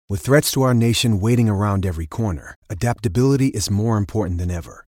With threats to our nation waiting around every corner, adaptability is more important than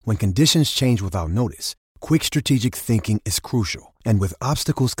ever. When conditions change without notice, quick strategic thinking is crucial. And with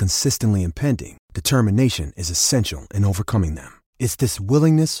obstacles consistently impending, determination is essential in overcoming them. It's this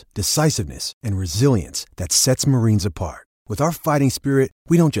willingness, decisiveness, and resilience that sets Marines apart. With our fighting spirit,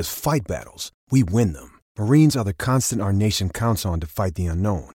 we don't just fight battles, we win them. Marines are the constant our nation counts on to fight the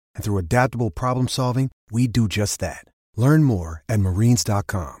unknown. And through adaptable problem solving, we do just that. Learn more at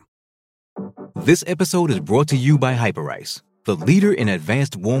marines.com. This episode is brought to you by Hyperice, the leader in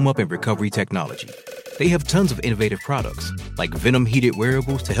advanced warm-up and recovery technology. They have tons of innovative products, like Venom-heated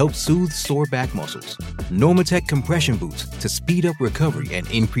wearables to help soothe sore back muscles, Normatec compression boots to speed up recovery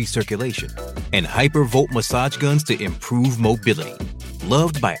and increase circulation, and Hypervolt massage guns to improve mobility.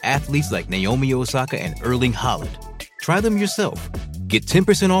 Loved by athletes like Naomi Osaka and Erling Haaland. Try them yourself. Get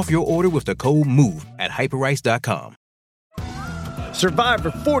 10% off your order with the code MOVE at hyperice.com.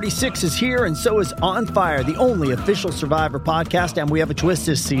 Survivor 46 is here, and so is On Fire, the only official Survivor podcast, and we have a twist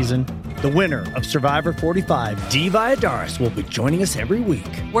this season. The winner of Survivor 45, Dee Valladares, will be joining us every week.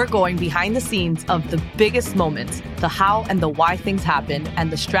 We're going behind the scenes of the biggest moments, the how and the why things happen,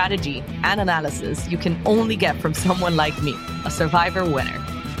 and the strategy and analysis you can only get from someone like me, a Survivor winner.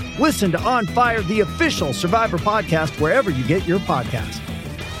 Listen to On Fire, the official Survivor podcast, wherever you get your podcast.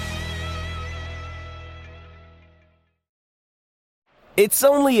 It's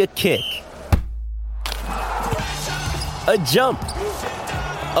only a kick, a jump,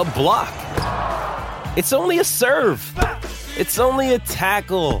 a block. It's only a serve. It's only a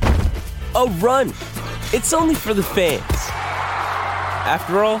tackle, a run. It's only for the fans.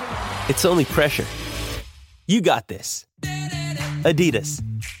 After all, it's only pressure. You got this. Adidas.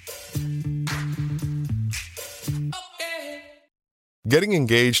 Getting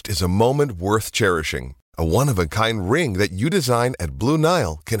engaged is a moment worth cherishing. A one-of-a-kind ring that you design at Blue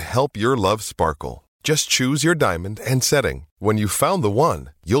Nile can help your love sparkle. Just choose your diamond and setting. When you've found the one,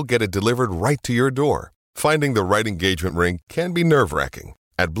 you'll get it delivered right to your door. Finding the right engagement ring can be nerve-wracking.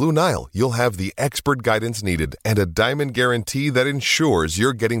 At Blue Nile, you'll have the expert guidance needed and a diamond guarantee that ensures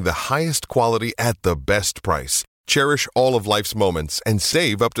you're getting the highest quality at the best price. Cherish all of life's moments and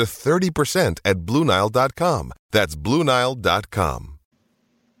save up to 30% at BlueNile.com. That's BlueNile.com.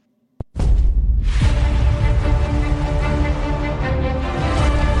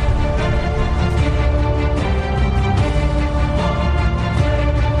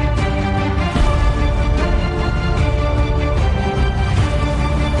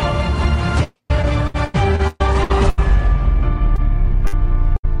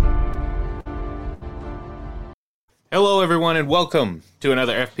 Hello, everyone, and welcome to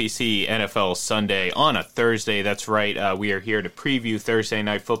another FPC NFL Sunday on a Thursday. That's right, we are here to preview Thursday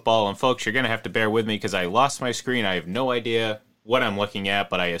Night Football. And, folks, you're going to have to bear with me because I lost my screen. I have no idea what I'm looking at,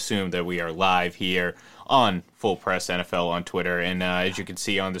 but I assume that we are live here on Full Press NFL on Twitter. And as you can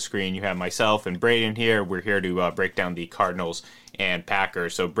see on the screen, you have myself and Braden here. We're here to break down the Cardinals and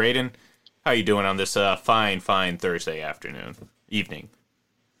Packers. So, Braden, how you doing on this fine Thursday evening?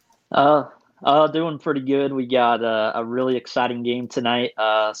 Doing pretty good. We got a really exciting game tonight.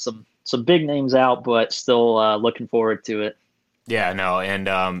 Some big names out, but still looking forward to it. Yeah, no,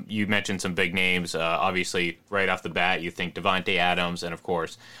 and you mentioned some big names. Obviously, right off the bat, you think Devontae Adams and, of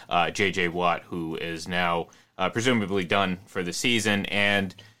course, J.J. Watt, who is now presumably done for the season.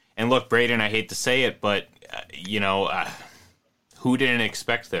 And look, Braden, I hate to say it, but, who didn't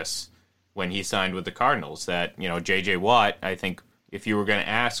expect this when he signed with the Cardinals? That, J.J. Watt, I think if you were going to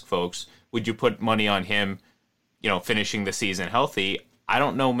ask folks, would you put money on him, finishing the season healthy? I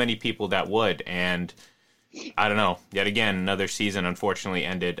don't know many people that would, and I don't know. Yet again, another season unfortunately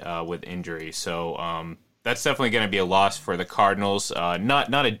ended with injury, so that's definitely going to be a loss for the Cardinals.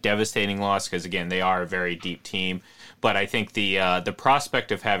 Not a devastating loss because again they are a very deep team, but I think the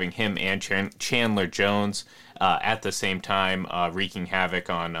prospect of having him and Chandler Jones at the same time wreaking havoc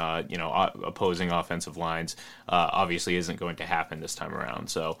on opposing offensive lines obviously isn't going to happen this time around.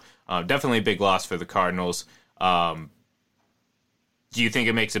 So definitely a big loss for the Cardinals. Do you think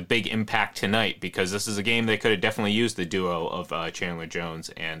it makes a big impact tonight? Because this is a game they could have definitely used the duo of Chandler Jones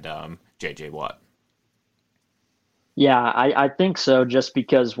and J.J. Watt. Yeah, I think so, just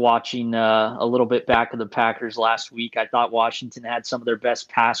because watching a little bit back of the Packers last week, I thought Washington had some of their best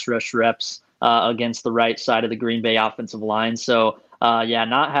pass rush reps against the right side of the Green Bay offensive line. So,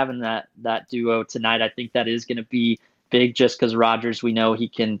 not having that duo tonight, I think that is going to be big just because Rodgers, we know he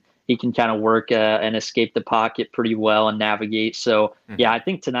can kind of work and escape the pocket pretty well and navigate. So, I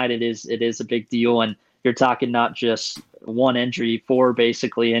think tonight it is a big deal. And you're talking not just one injury, 4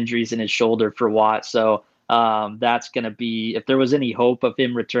 basically injuries in his shoulder for Watt. So, that's going to be, if there was any hope of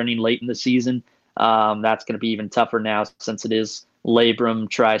him returning late in the season, that's going to be even tougher now since it is labrum,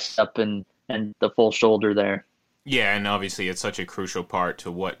 tricep, and the full shoulder there. Yeah, and obviously it's such a crucial part to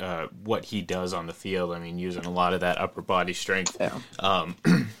what he does on the field. I mean, using a lot of that upper body strength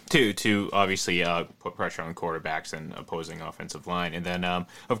to obviously put pressure on quarterbacks and opposing offensive line. And then,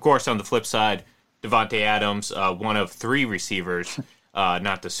 of course, on the flip side, Davante Adams, one of three receivers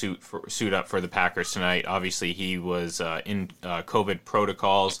not to suit up for the Packers tonight. Obviously, he was in COVID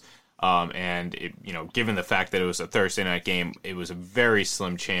protocols. And given the fact that it was a Thursday night game, it was a very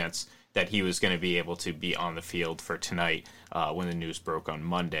slim chance that he was going to be able to be on the field for tonight when the news broke on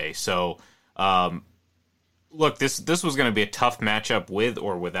Monday. So, look, this was going to be a tough matchup with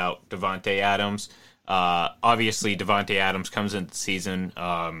or without Davante Adams. Obviously, Davante Adams comes into the season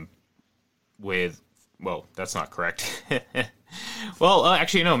with, well, that's not correct. Well,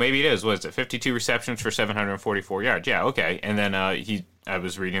 actually, no, maybe it is. What is it? 52 receptions for 744 yards. Yeah, okay. And then I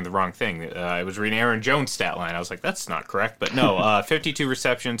was reading the wrong thing. I was reading Aaron Jones' stat line. I was like, that's not correct. But no, 52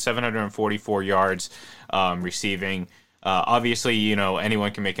 receptions, 744 yards receiving. Obviously,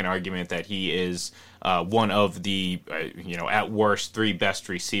 anyone can make an argument that he is one of the, at worst, three best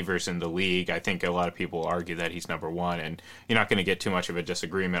receivers in the league. I think a lot of people argue that he's number one, and you're not going to get too much of a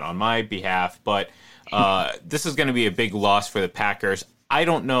disagreement on my behalf. But this is going to be a big loss for the Packers. I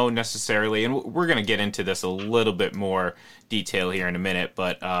don't know necessarily, and we're going to get into this a little bit more detail here in a minute,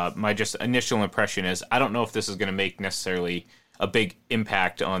 but my just initial impression is I don't know if this is going to make necessarily a big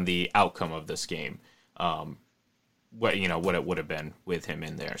impact on the outcome of this game. What it would have been with him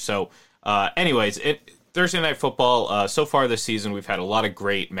in there. So, anyways, Thursday Night Football. So far this season, we've had a lot of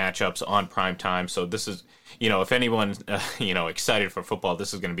great matchups on prime time. So this is, if anyone's excited for football,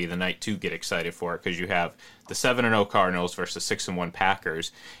 this is going to be the night to get excited for it because you have the 7-0 Cardinals versus 6-1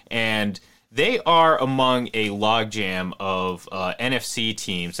 Packers, and they are among a logjam of NFC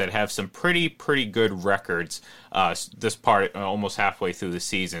teams that have some pretty good records this part almost halfway through the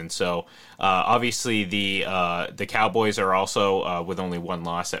season. So obviously the Cowboys are also with only one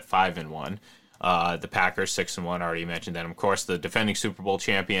loss at 5-1. The Packers 6-1, already mentioned that. Of course, the defending Super Bowl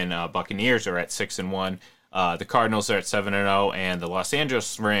champion Buccaneers are at 6-1. The Cardinals are at 7-0, and the Los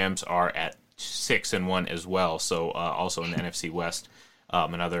Angeles Rams are at 6-1 as well. So also in the NFC West.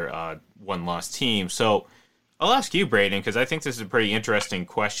 Another one-loss team. So I'll ask you, Braden, because I think this is a pretty interesting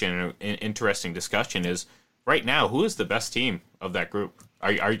question and interesting discussion, is right now, who is the best team of that group?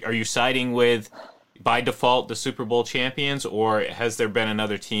 Are you siding with, by default, the Super Bowl champions, or has there been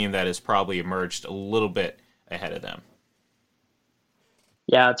another team that has probably emerged a little bit ahead of them?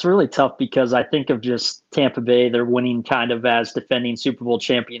 Yeah, it's really tough because I think of just Tampa Bay. They're winning kind of as defending Super Bowl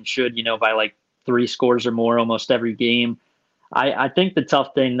champions should, by like 3 scores or more almost every game. I think the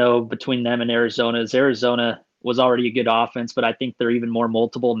tough thing, though, between them and Arizona is Arizona was already a good offense, but I think they're even more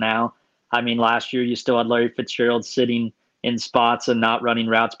multiple now. I mean, last year you still had Larry Fitzgerald sitting in spots and not running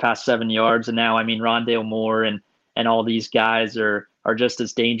routes past 7 yards. And now, I mean, Rondale Moore and all these guys are just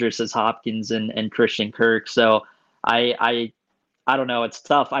as dangerous as Hopkins and Christian Kirk. So I don't know. It's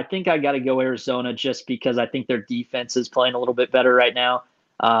tough. I think I got to go Arizona just because I think their defense is playing a little bit better right now.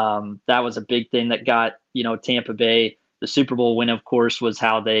 That was a big thing that got, Tampa Bay. The Super Bowl win, of course, was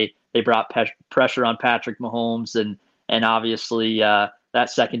how they brought pressure on Patrick Mahomes, and obviously that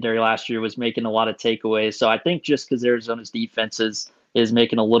secondary last year was making a lot of takeaways. So I think just because Arizona's defense is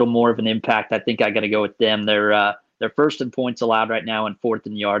making a little more of an impact, I think I got to go with them. They're first in points allowed right now and fourth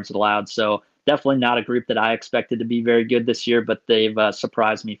in yards allowed. So definitely not a group that I expected to be very good this year, but they've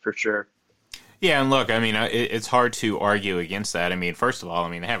surprised me for sure. Yeah, and look, I mean, it's hard to argue against that. I mean, first of all,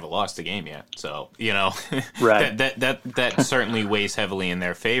 they haven't lost a game yet, so right. that certainly weighs heavily in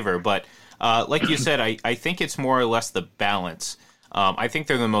their favor. But like you said, I think it's more or less the balance. I think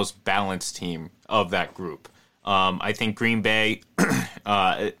they're the most balanced team of that group. I think Green Bay,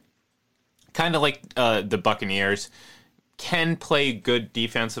 kind of like the Buccaneers, can play good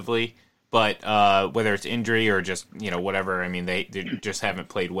defensively. But whether it's injury or just, whatever, they just haven't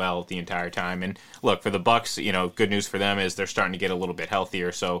played well the entire time. And look, for the Bucs, good news for them is they're starting to get a little bit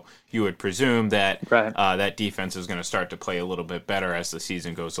healthier. So you would presume that that defense is going to start to play a little bit better as the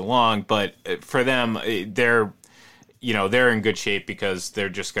season goes along. But for them, they're in good shape because they're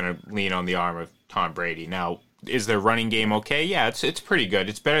just going to lean on the arm of Tom Brady. Now, is their running game okay? Yeah, it's pretty good.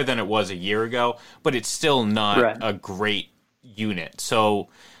 It's better than it was a year ago, but it's still not a great unit. So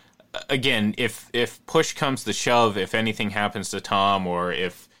again, if push comes to shove, if anything happens to Tom, or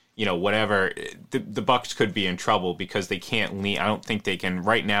if whatever, the Bucs could be in trouble because they can't lean. I don't think they can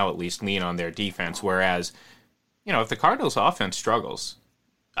right now, at least, lean on their defense. Whereas, if the Cardinals' offense struggles,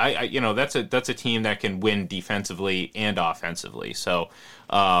 that's a team that can win defensively and offensively. So,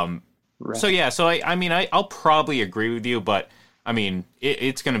 Right. So I'll probably agree with you, but I mean,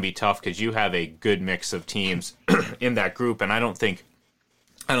 it's going to be tough because you have a good mix of teams in that group, and I don't think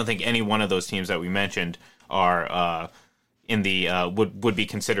any one of those teams that we mentioned are in the would be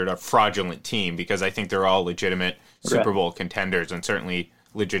considered a fraudulent team, because I think they're all legitimate Super Bowl contenders and certainly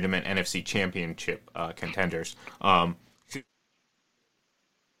legitimate NFC Championship contenders. I've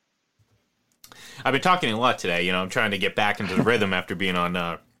been talking a lot today. I'm trying to get back into the rhythm after being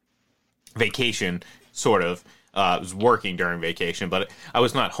on vacation, sort of. I was working during vacation, but I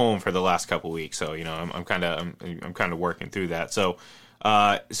was not home for the last couple weeks, so I'm kind of working through that. So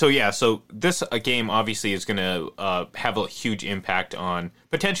this game obviously is going to have a huge impact on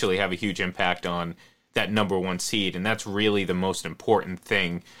that number one seed, and that's really the most important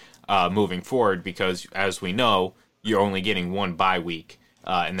thing moving forward, because as we know, you're only getting one bye week,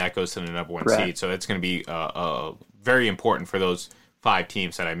 and that goes to the number one seed. So it's going to be very important for those 5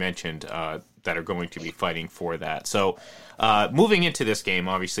 teams that I mentioned that are going to be fighting for that. So moving into this game,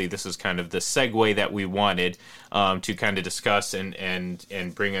 obviously this is kind of the segue that we wanted to kind of discuss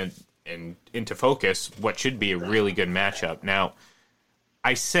and bring into focus what should be a really good matchup. Now,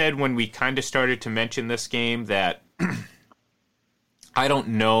 I said when we kind of started to mention this game that I don't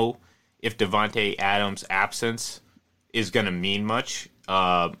know if Davante Adams' absence is going to mean much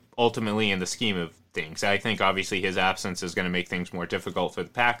ultimately in the scheme of things. I think obviously his absence is going to make things more difficult for the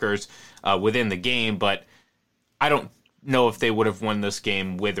Packers within the game, but I don't know if they would have won this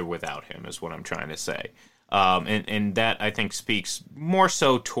game with or without him, is what I'm trying to say. And that, I think, speaks more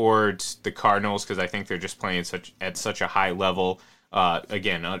so towards the Cardinals, because I think they're just playing at such a high level,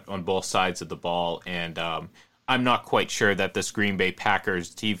 again, on both sides of the ball. And I'm not quite sure that this Green Bay Packers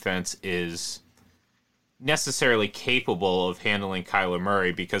defense is necessarily capable of handling Kyler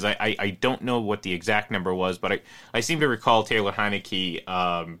Murray, because I don't know what the exact number was, but I seem to recall Taylor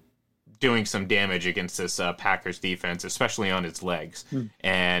Heineke doing some damage against this Packers defense, especially on its legs.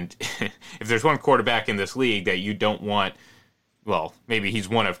 And if there's one quarterback in this league that you don't want, well, maybe he's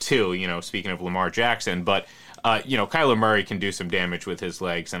one of two, speaking of Lamar Jackson, but Kyler Murray can do some damage with his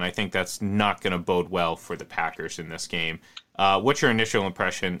legs, and I think that's not going to bode well for the Packers in this game. What's your initial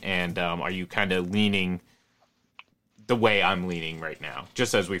impression, and are you kind of leaning the way I'm leaning right now,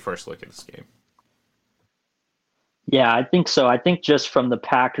 just as we first look at this game? Yeah, I think so. I think just from the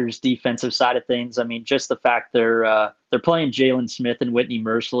Packers' defensive side of things, I mean, just the fact they're playing Jalen Smith and Whitney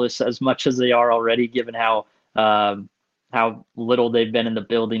Merciless as much as they are already, given how little they've been in the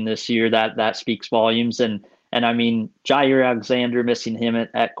building this year, that speaks volumes. And I mean, Jair Alexander, missing him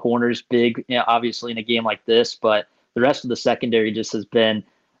at corners, big, obviously in a game like this, but the rest of the secondary just has been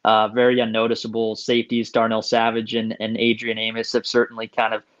very unnoticeable. Safeties, Darnell Savage and Adrian Amos have certainly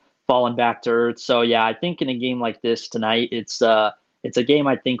kind of fallen back to earth. So yeah, I think in a game like this tonight, it's a game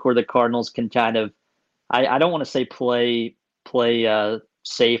I think where the Cardinals can kind of, I don't want to say play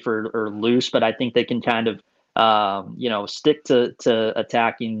safe or loose, but I think they can kind of stick to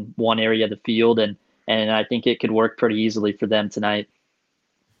attacking one area of the field, and I think it could work pretty easily for them tonight.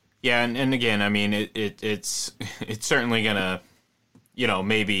 Yeah, and again, I mean, it's certainly gonna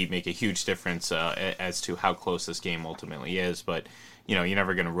maybe make a huge difference as to how close this game ultimately is, but you're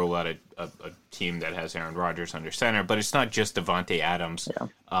never going to rule out a team that has Aaron Rodgers under center. But it's not just Davante Adams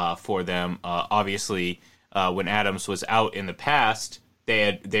for them. Obviously, when Adams was out in the past,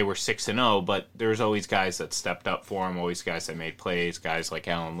 they were 6-0, but there's always guys that stepped up for him, always guys that made plays, guys like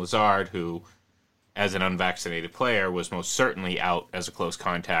Allen Lazard, who, as an unvaccinated player, was most certainly out as a close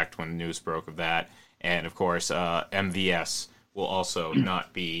contact when news broke of that. And, of course, MVS will also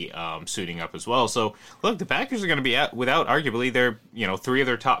not be suiting up as well. So, look, the Packers are going to be without arguably their 3 of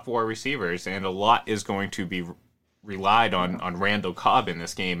their top 4 receivers, and a lot is going to be relied on Randall Cobb in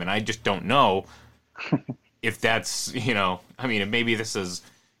this game. And I just don't know if that's, I mean, maybe this is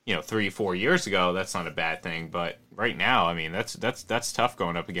 3-4 years ago, that's not a bad thing, but right now, I mean, that's tough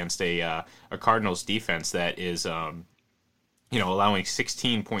going up against a Cardinals defense that is allowing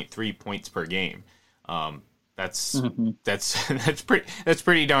 16.3 points per game. That's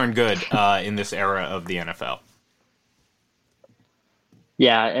pretty darn good in this era of the NFL.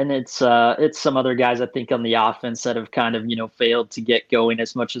 Yeah, and it's some other guys I think on the offense that have kind of failed to get going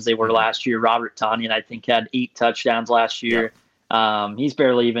as much as they were last year. Robert Tonyan, I think, had 8 touchdowns last year. Yeah. He's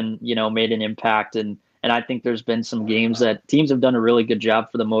barely even made an impact, and I think there's been some games that teams have done a really good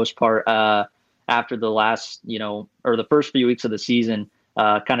job for the most part after the last or the first few weeks of the season.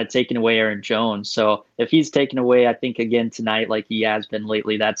 Kind of taking away Aaron Jones. So if he's taken away, I think again tonight, like he has been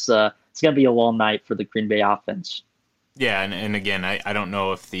lately, it's going to be a long night for the Green Bay offense. Yeah, and again, I don't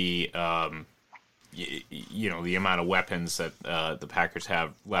know if the the amount of weapons that the Packers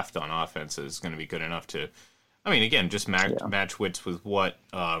have left on offense is going to be good enough to, I mean, again, just match wits with what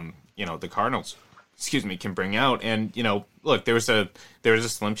the Cardinals, can bring out. And look, there was a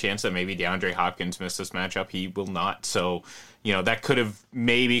slim chance that maybe DeAndre Hopkins missed this matchup. He will not, so that could have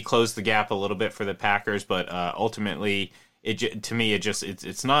maybe closed the gap a little bit for the Packers, but ultimately,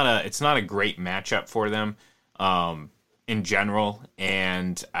 it's not a great matchup for them. In general,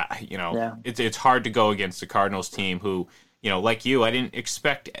 and it's hard to go against the Cardinals team who, like you, I didn't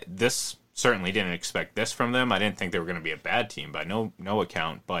expect this. Certainly didn't expect this from them. I didn't think they were going to be a bad team by no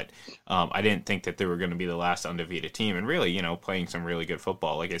account, but I didn't think that they were going to be the last undefeated team, and really, playing some really good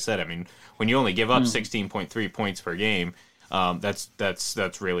football. Like I said, I mean, when you only give up 16.3 points per game,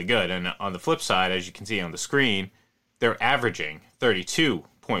 that's really good. And on the flip side, as you can see on the screen, they're averaging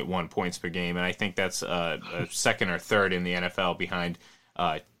 32.1 points per game, and I think that's a second or third in the NFL behind,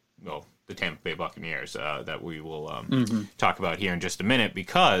 the Tampa Bay Buccaneers that we will talk about here in just a minute,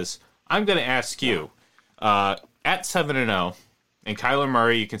 because I'm going to ask you, at 7-0, and Kyler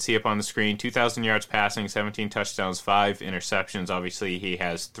Murray, you can see up on the screen, 2,000 yards passing, 17 touchdowns, 5 interceptions. Obviously, he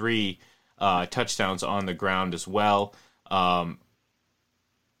has 3 touchdowns on the ground as well.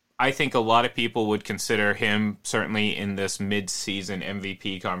 I think a lot of people would consider him certainly in this mid-season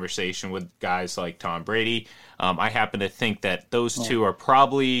MVP conversation with guys like Tom Brady. I happen to think that those two are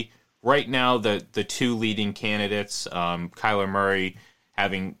probably right now the 2 leading candidates. Kyler Murray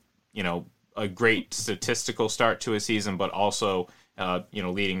having a great statistical start to a season, but also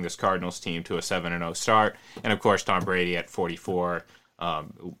leading this Cardinals team to a 7-0 start, and of course Tom Brady at 44.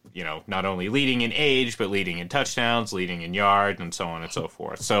 Not only leading in age, but leading in touchdowns, leading in yards, and so on and so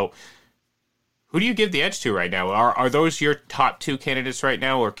forth. So who do you give the edge to right now? Are those your top 2 candidates right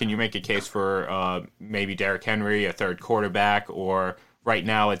now, or can you make a case for maybe Derrick Henry, a third quarterback, or right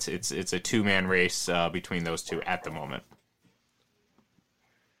now it's a 2-man race between those 2 at the moment?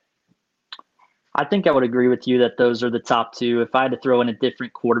 I think I would agree with you that those are the top 2. If I had to throw in a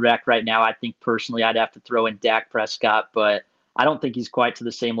different quarterback right now, I think personally I'd have to throw in Dak Prescott, but I don't think he's quite to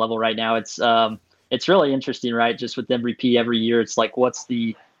the same level right now. It's really interesting, right? Just with MVP every year, it's like, what's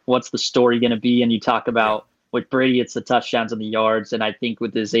the story going to be? And you talk about with Brady, it's the touchdowns and the yards, and I think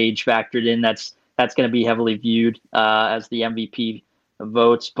with his age factored in, that's going to be heavily viewed as the MVP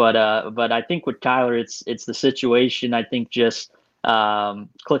votes. But I think with Kyler, it's the situation. I think just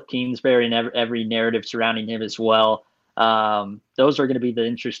Cliff Kingsbury and every narrative surrounding him as well. Those are going to be the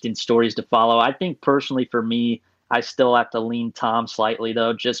interesting stories to follow. I think personally for me, I still have to lean Tom slightly,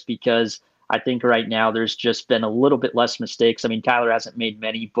 though, just because I think right now there's just been a little bit less mistakes. I mean, Kyler hasn't made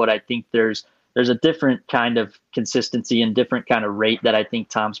many, but I think there's a different kind of consistency and different kind of rate that I think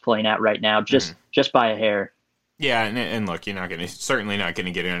Tom's playing at right now, just by a hair. Yeah, and look, certainly not going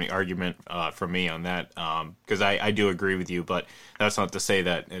to get any argument from me on that, because I do agree with you, but that's not to say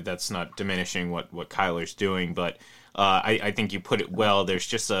that that's not diminishing what Kyler's doing. But I think you put it well. There's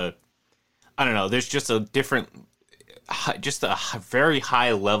just a different. Just a very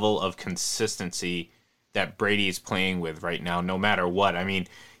high level of consistency that Brady is playing with right now, no matter what. I mean,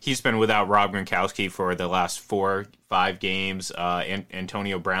 he's been without Rob Gronkowski for the last 4-5 games.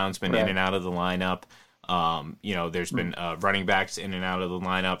 Antonio Brown's been in and out of the lineup. There's been running backs in and out of the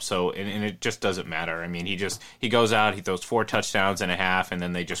lineup. So, and it just doesn't matter. I mean, he goes out, he throws 4 touchdowns and a half, and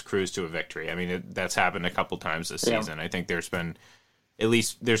then they just cruise to a victory. I mean, that's happened a couple times this season. I think there's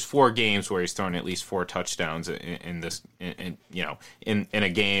 4 games where he's thrown at least 4 touchdowns in a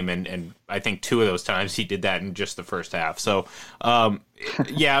game, and I think 2 of those times he did that in just the first half. So, I'm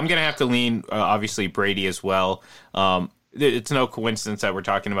gonna have to lean obviously Brady as well. It's no coincidence that we're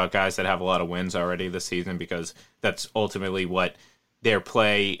talking about guys that have a lot of wins already this season, because that's ultimately what their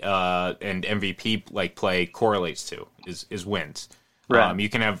play and MVP play correlates to is wins. Right. You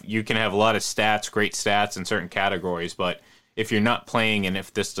can have a lot of great stats in certain categories, but if you're not playing, and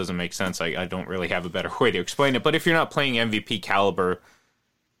if this doesn't make sense, I don't really have a better way to explain it, but if you're not playing MVP caliber,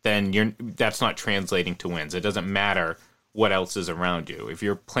 then that's not translating to wins. It doesn't matter what else is around you. If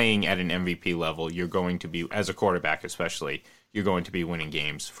you're playing at an MVP level, you're going to be, as a quarterback especially, you're going to be winning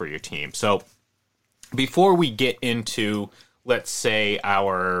games for your team. So before we get into, let's say,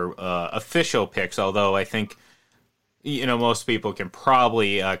 our official picks, although I think most people can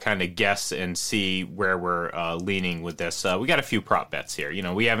probably kind of guess and see where we're leaning with this. We got a few prop bets here.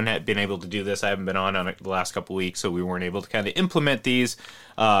 We haven't been able to do this. I haven't been on it the last couple of weeks, so we weren't able to kind of implement these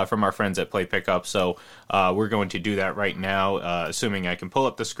from our friends at Play Pickup. So we're going to do that right now, assuming I can pull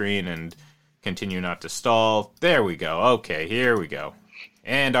up the screen and continue not to stall. There we go. Okay, here we go.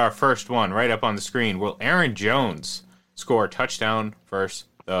 And our first one right up on the screen. Will Aaron Jones score a touchdown versus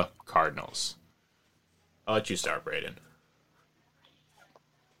the Cardinals. I'll let you start, Braden.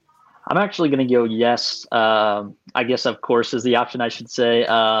 I'm actually going to go yes. I guess, of course, is the option I should say,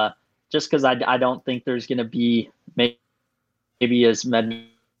 just because I don't think there's going to be maybe as many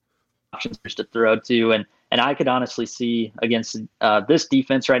options to throw to. And I could honestly see against this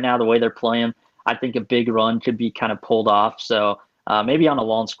defense right now, the way they're playing, I think a big run could be kind of pulled off. So maybe on a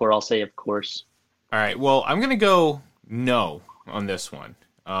long score, I'll say, of course. All right. Well, I'm going to go no on this one.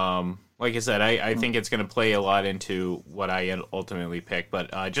 Like I said, I think it's going to play a lot into what I ultimately pick,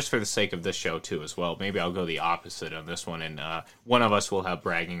 but just for the sake of this show, too, as well, maybe I'll go the opposite on this one, and one of us will have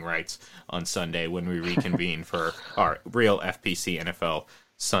bragging rights on Sunday when we reconvene for our real FPC NFL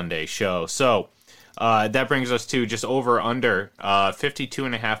Sunday show. So that brings us to just under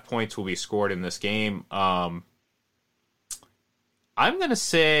 52.5 points will be scored in this game. I'm going to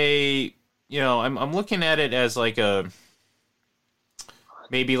say, I'm looking at it as like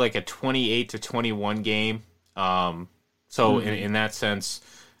maybe like a 28-21 game. So in that sense,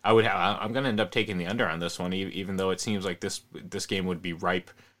 I'm going to end up taking the under on this one, even though it seems like this game would be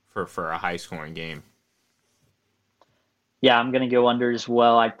ripe for a high scoring game. Yeah, I'm going to go under as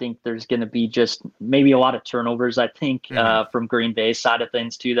well. I think there's going to be just maybe a lot of turnovers, I think, from Green Bay's side of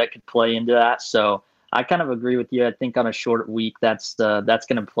things, too, that could play into that. So I kind of agree with you. I think on a short week, that's going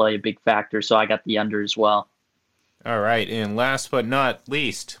to play a big factor. So I got the under as well. All right, and last but not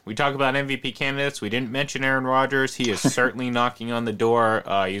least, we talk about MVP candidates. We didn't mention Aaron Rodgers. He is certainly knocking on the door.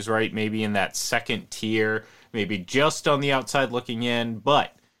 He's right maybe in that second tier, maybe just on the outside looking in.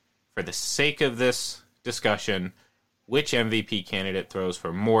 But for the sake of this discussion, which MVP candidate throws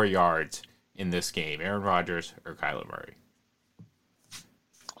for more yards in this game, Aaron Rodgers or Kyler Murray?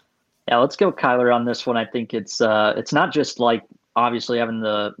 Yeah, let's go Kyler on this one. I think it's not just like obviously having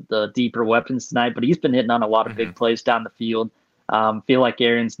the deeper weapons tonight, but he's been hitting on a lot of big plays down the field. Feel like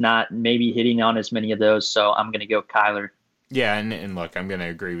Aaron's not maybe hitting on as many of those, so I'm going to go Kyler. Yeah, and look, I'm going to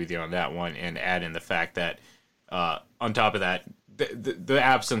agree with you on that one and add in the fact that on top of that, the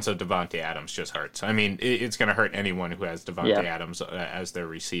absence of Devontae Adams just hurts. I mean, it's going to hurt anyone who has Devontae Adams as their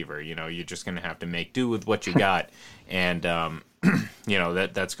receiver. You're just going to have to make do with what you got, and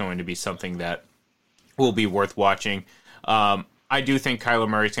that's going to be something that will be worth watching. I do think Kyler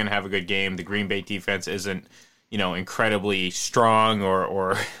Murray's going to have a good game. The Green Bay defense isn't, incredibly strong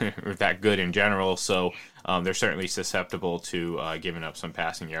or that good in general, so they're certainly susceptible to giving up some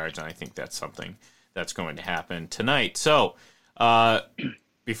passing yards, and I think that's something that's going to happen tonight. So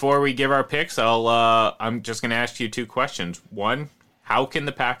before we give our picks, I'm just going to ask you two questions. One, how can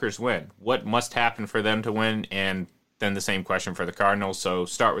the Packers win? What must happen for them to win? And then the same question for the Cardinals. So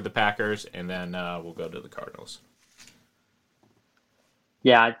start with the Packers, and then we'll go to the Cardinals.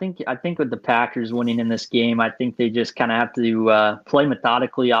 Yeah, I think with the Packers winning in this game, I think they just kind of have to play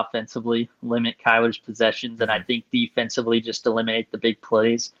methodically offensively, limit Kyler's possessions, and I think defensively just eliminate the big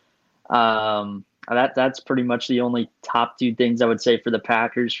plays. That's pretty much the only top two things I would say for the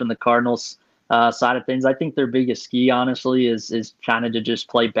Packers. From the Cardinals side of things, I think their biggest key, honestly, is trying to just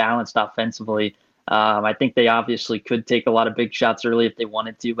play balanced offensively. I think they obviously could take a lot of big shots early if they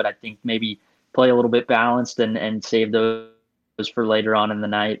wanted to, but I think maybe play a little bit balanced and save those for later on in the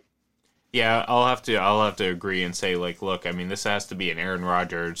night. Yeah, I'll have to agree and say, like, look, I mean, this has to be an Aaron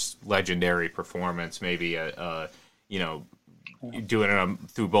Rodgers legendary performance, maybe doing it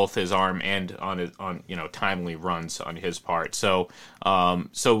through both his arm and on timely runs on his part. So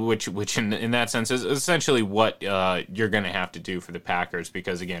which in that sense is essentially what you're going to have to do for the Packers,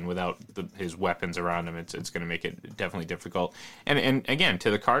 because again, without his weapons around him, it's going to make it definitely difficult. And again,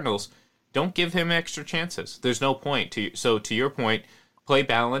 to the Cardinals, don't give him extra chances. There's no point. So to your point, play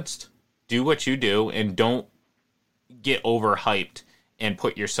balanced, do what you do, and don't get overhyped and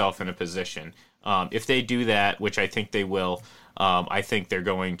put yourself in a position. If they do that, which I think they will, I think they're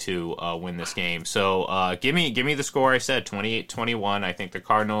going to win this game. So give me the score I said, 28-21. I think the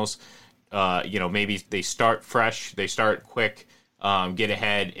Cardinals, maybe they start fresh, they start quick, get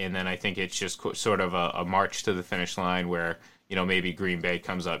ahead, and then I think it's just sort of a march to the finish line where maybe Green Bay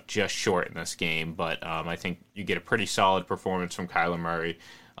comes up just short in this game. But I think you get a pretty solid performance from Kyler Murray.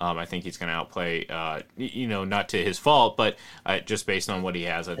 I think he's going to outplay, not to his fault, but just based on what he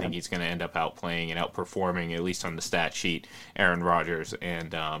has, I think he's going to end up outplaying and outperforming, at least on the stat sheet, Aaron Rodgers,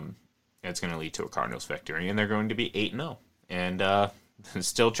 and it's going to lead to a Cardinals victory, and they're going to be 8-0, and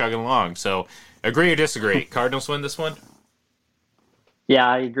still chugging along. So agree or disagree? Cardinals win this one? Yeah,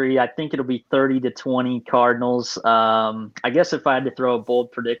 I agree. I think it'll be 30-20 Cardinals. I guess if I had to throw a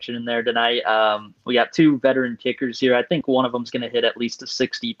bold prediction in there tonight, we got two veteran kickers here. I think one of them's going to hit at least a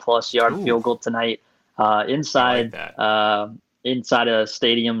 60-plus yard field goal tonight. inside a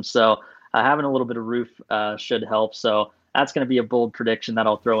stadium. So having a little bit of roof should help. So that's going to be a bold prediction that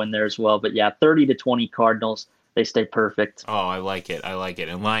I'll throw in there as well. But yeah, 30-20 Cardinals. They stay perfect. Oh, I like it.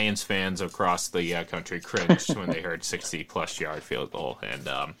 And Lions fans across the country cringed when they heard 60-plus yard field goal. And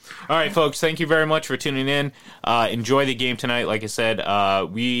all right, folks, thank you very much for tuning in. Enjoy the game tonight. Like I said, I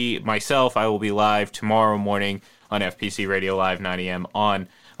will be live tomorrow morning on FPC Radio Live 9 a.m. on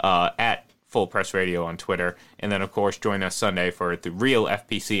at Full Press Radio on Twitter. And then, of course, join us Sunday for the real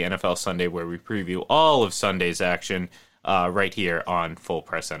FPC NFL Sunday, where we preview all of Sunday's action right here on Full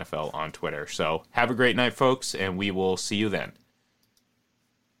Press NFL on Twitter. So have a great night, folks, and we will see you then.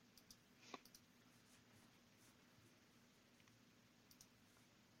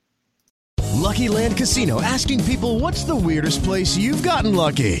 Lucky Land Casino, asking people, what's the weirdest place you've gotten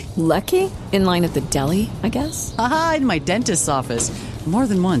lucky? Lucky? In line at the deli, I guess? Aha, in my dentist's office. More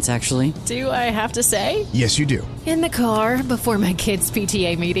than once, actually. Do I have to say? Yes, you do. In the car before my kids'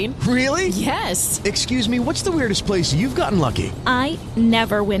 PTA meeting. Really? Yes. Excuse me, what's the weirdest place you've gotten lucky? I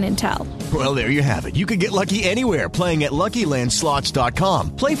never win and tell. Well, there you have it. You can get lucky anywhere, playing at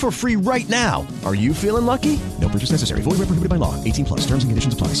LuckyLandSlots.com. Play for free right now. Are you feeling lucky? No purchase necessary. Void where prohibited by law. 18+. Terms and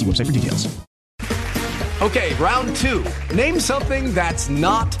conditions apply. See website for details. Okay, round two. Name something that's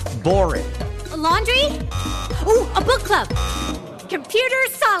not boring. A laundry? Ooh, a book club. Computer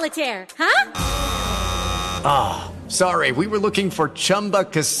solitaire, huh? Ah, sorry, we were looking for Chumba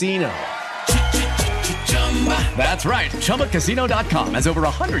Casino. That's right, ChumbaCasino.com has over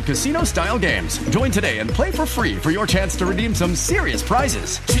 100 casino-style games. Join today and play for free for your chance to redeem some serious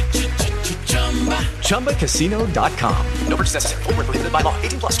prizes. ChumbaCasino.com. No purchase necessary. Void where prohibited by law.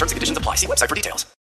 18+. Terms and conditions apply. See website for details.